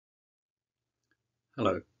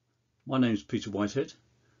Hello, my name is Peter Whitehead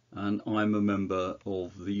and I'm a member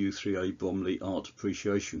of the U3A Bromley Art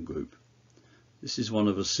Appreciation Group. This is one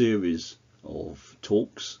of a series of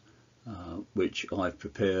talks which I've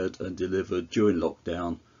prepared and delivered during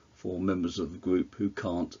lockdown for members of the group who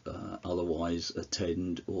can't otherwise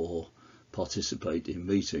attend or participate in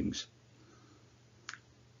meetings.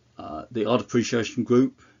 The Art Appreciation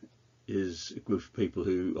Group is a group of people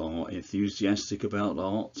who are enthusiastic about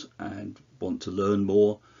art and want to learn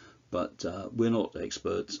more, but we're not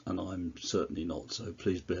experts, and I'm certainly not, so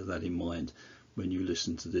please bear that in mind when you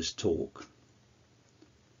listen to this talk.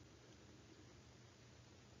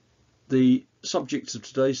 The subject of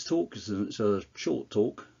today's talk, it's a short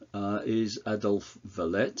talk, is Adolphe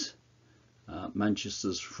Valette,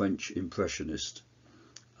 Manchester's French Impressionist.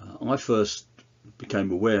 I first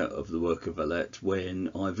became aware of the work of Valette when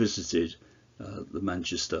I visited the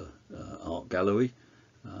Manchester Art Gallery.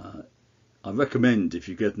 I recommend, if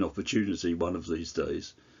you get an opportunity one of these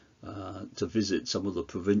days, to visit some of the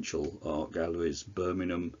provincial art galleries.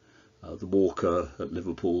 Birmingham, the Walker at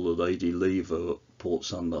Liverpool, the Lady Lever at Port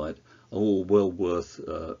Sunlight are all well worth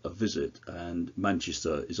a visit, and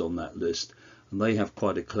Manchester is on that list, and they have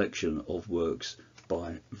quite a collection of works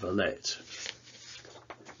by Valette.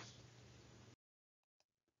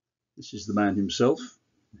 This is the man himself,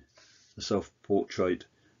 a self-portrait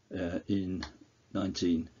in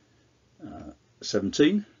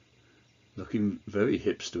 1917, looking very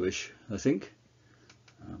hipsterish, I think.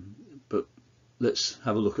 But let's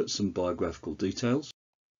have a look at some biographical details.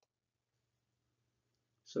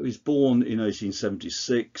 So he's born in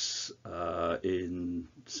 1876 in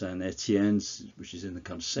Saint-Etienne, which is in the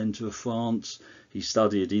kind of centre of France. He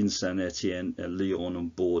studied in Saint-Etienne, Lyon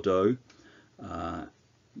and Bordeaux,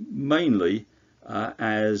 mainly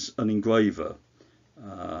as an engraver.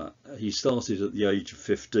 He started at the age of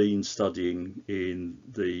 15 studying in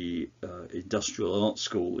the Industrial Art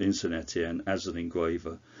School in Saint-Etienne as an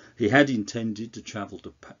engraver. He had intended to travel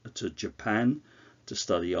to Japan to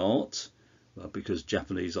study art, because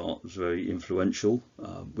Japanese art was very influential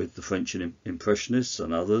with the French Impressionists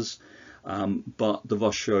and others, but the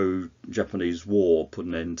Russo-Japanese War put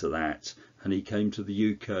an end to that, and he came to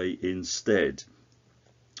the UK instead.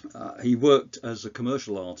 He worked as a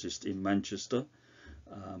commercial artist in Manchester,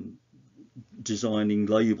 designing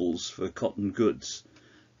labels for cotton goods,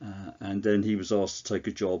 and then he was asked to take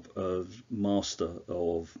a job as Master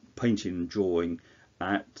of Painting and Drawing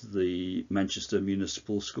at the Manchester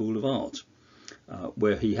Municipal School of Art,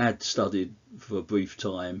 where he had studied for a brief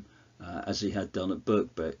time, as he had done at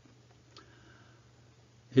Birkbeck.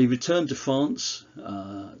 He returned to France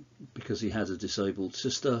because he had a disabled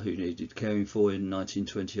sister who needed caring for in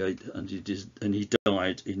 1928, and he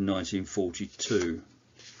died in 1942.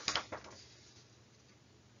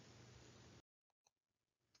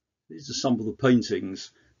 These are some of the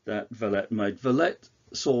paintings that Valette made. Valette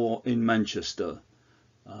saw in Manchester,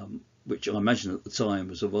 which I imagine at the time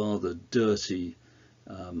was a rather dirty,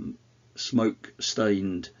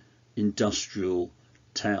 smoke-stained industrial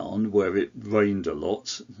town where it rained a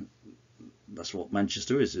lot. That's what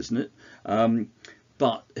Manchester is, isn't it?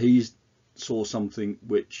 But he saw something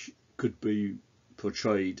which could be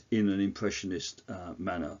portrayed in an impressionist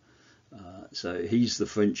manner. So he's the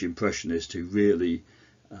French impressionist who really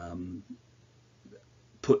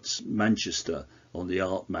puts Manchester on the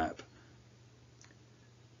art map.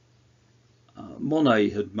 Monet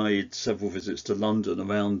had made several visits to London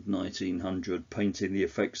around 1900, painting the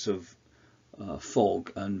effects of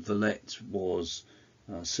fog, and Valette was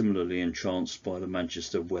similarly entranced by the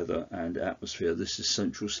Manchester weather and atmosphere. This is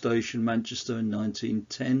Central Station, Manchester, in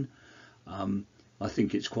 1910. I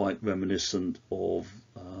think it's quite reminiscent of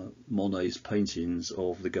Monet's paintings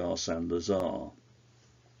of the Gare Saint-Lazare.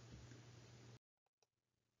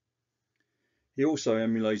 He also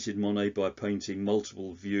emulated Monet by painting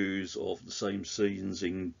multiple views of the same scenes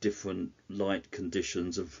in different light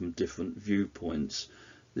conditions and from different viewpoints.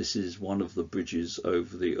 This is one of the bridges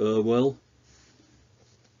over the Irwell.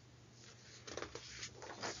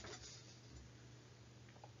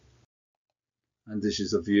 And this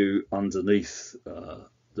is a view underneath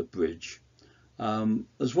the bridge.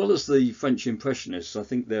 As well as the French Impressionists, I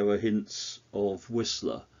think there are hints of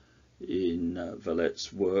Whistler in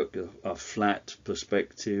Valette's work, a flat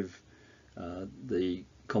perspective. The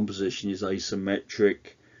composition is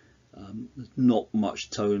asymmetric, not much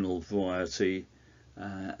tonal variety,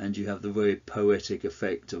 and you have the very poetic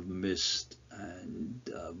effect of mist and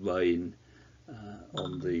rain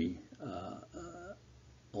on the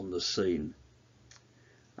scene.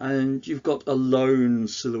 And you've got a lone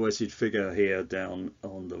silhouetted figure here down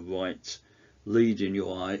on the right, leading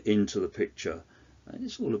your eye into the picture. and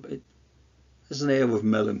it's all a bit, there's an air of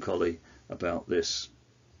melancholy about this.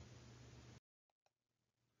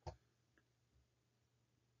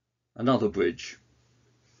 Another bridge,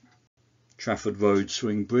 Trafford Road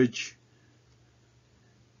Swing Bridge,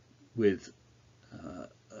 with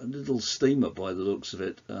a little steamer by the looks of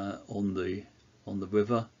it on the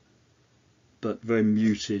river, but very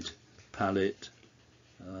muted palette,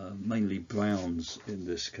 mainly browns in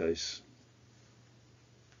this case.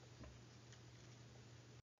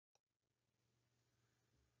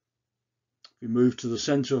 We move to the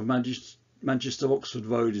centre of Manchester. Oxford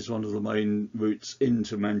Road is one of the main routes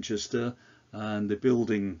into Manchester, and the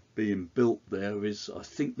building being built there is, I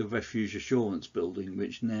think, the Refuge Assurance building,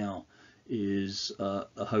 which now is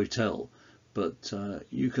a hotel. But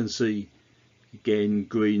you can see again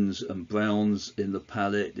greens and browns in the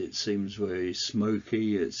palette. It seems very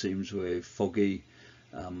smoky, it seems very foggy.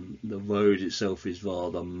 The road itself is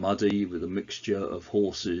rather muddy, with a mixture of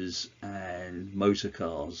horses and motor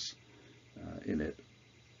cars in it.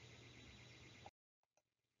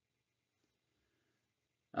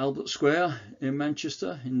 Albert Square in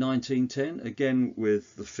Manchester in 1910, again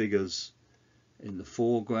with the figures in the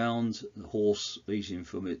foreground, the horse eating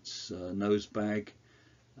from its nose bag,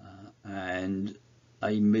 and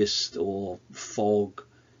a mist or fog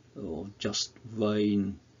or just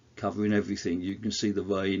rain covering everything. You can see the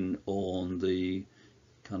rain on the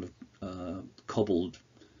kind of cobbled,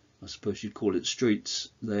 I suppose you'd call it, streets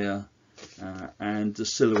there, and the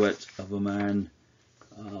silhouette of a man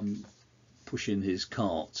pushing his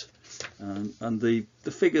cart, and the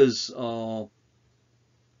figures are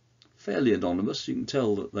fairly anonymous. You can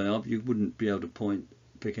tell that they are. You wouldn't be able to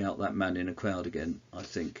pick out that man in a crowd again. I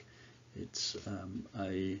think it's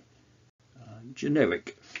a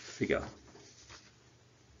generic figure.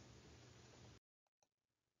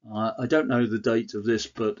 I don't know the date of this,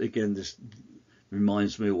 but again, this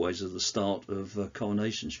reminds me always of the start of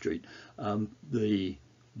Coronation Street. The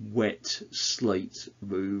wet slate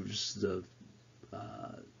roofs, the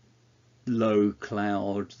low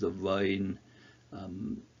cloud, the rain,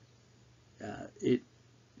 it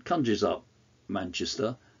conjures up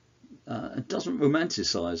Manchester. It doesn't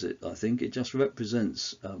romanticise it, I think. It just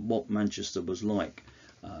represents what Manchester was like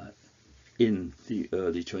in the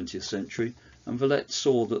early 20th century, and Valette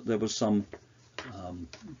saw that there was some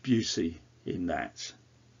beauty in that.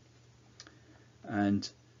 And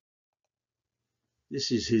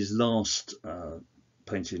this is his last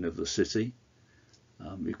painting of the city.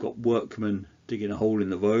 We've got workmen digging a hole in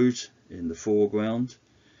the road in the foreground.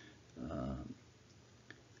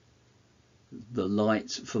 The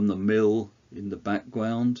light from the mill in the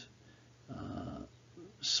background.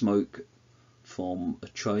 Smoke from a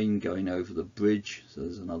train going over the bridge. So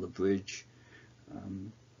there's another bridge.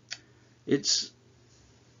 It's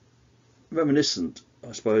reminiscent,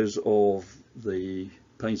 I suppose, of the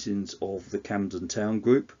paintings of the Camden Town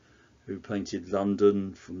Group, who painted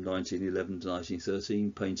London from 1911 to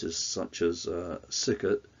 1913, painters such as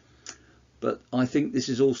Sickert. But I think this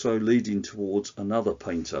is also leading towards another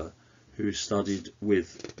painter who studied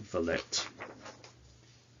with Valette.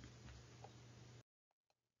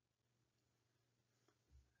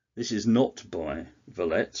 This is not by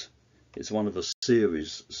Valette. It's one of a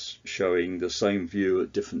series showing the same view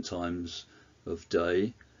at different times of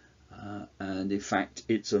day, and in fact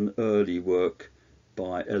it's an early work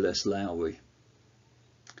by L.S. Lowry.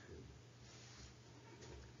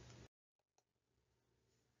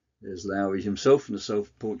 There's Lowry himself in a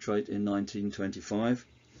self-portrait in 1925,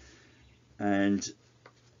 and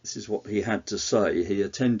this is what he had to say. He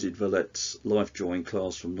attended Valette's life drawing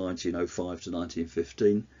class from 1905 to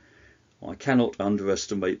 1915. I cannot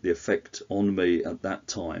underestimate the effect on me at that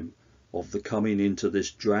time of the coming into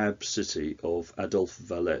this drab city of Adolphe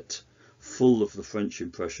Valette, full of the French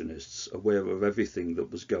Impressionists, aware of everything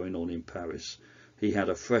that was going on in Paris. He had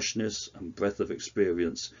a freshness and breadth of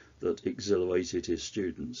experience that exhilarated his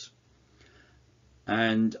students.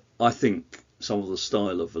 And I think some of the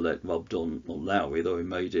style of Valette rubbed on Lowry, though he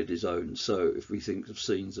made it his own. So if we think of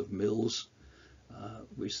scenes of mills,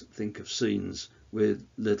 we think of scenes with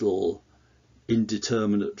little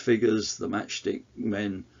indeterminate figures, the matchstick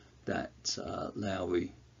men that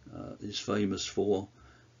Lowry is famous for,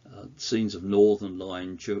 scenes of northern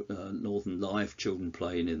life, children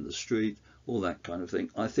playing in the street, all that kind of thing.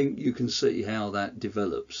 I think you can see how that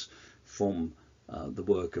develops from the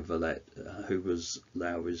work of Valette, who was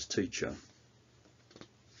Lowry's teacher.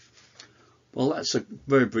 Well, that's a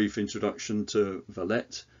very brief introduction to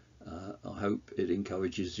Valette. I hope it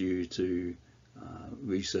encourages you to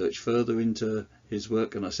research further into his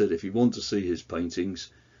work, and I said if you want to see his paintings,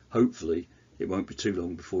 hopefully it won't be too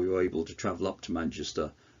long before you're able to travel up to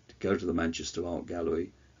Manchester, to go to the Manchester Art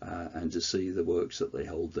Gallery and to see the works that they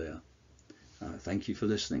hold there. Thank you for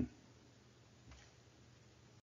listening.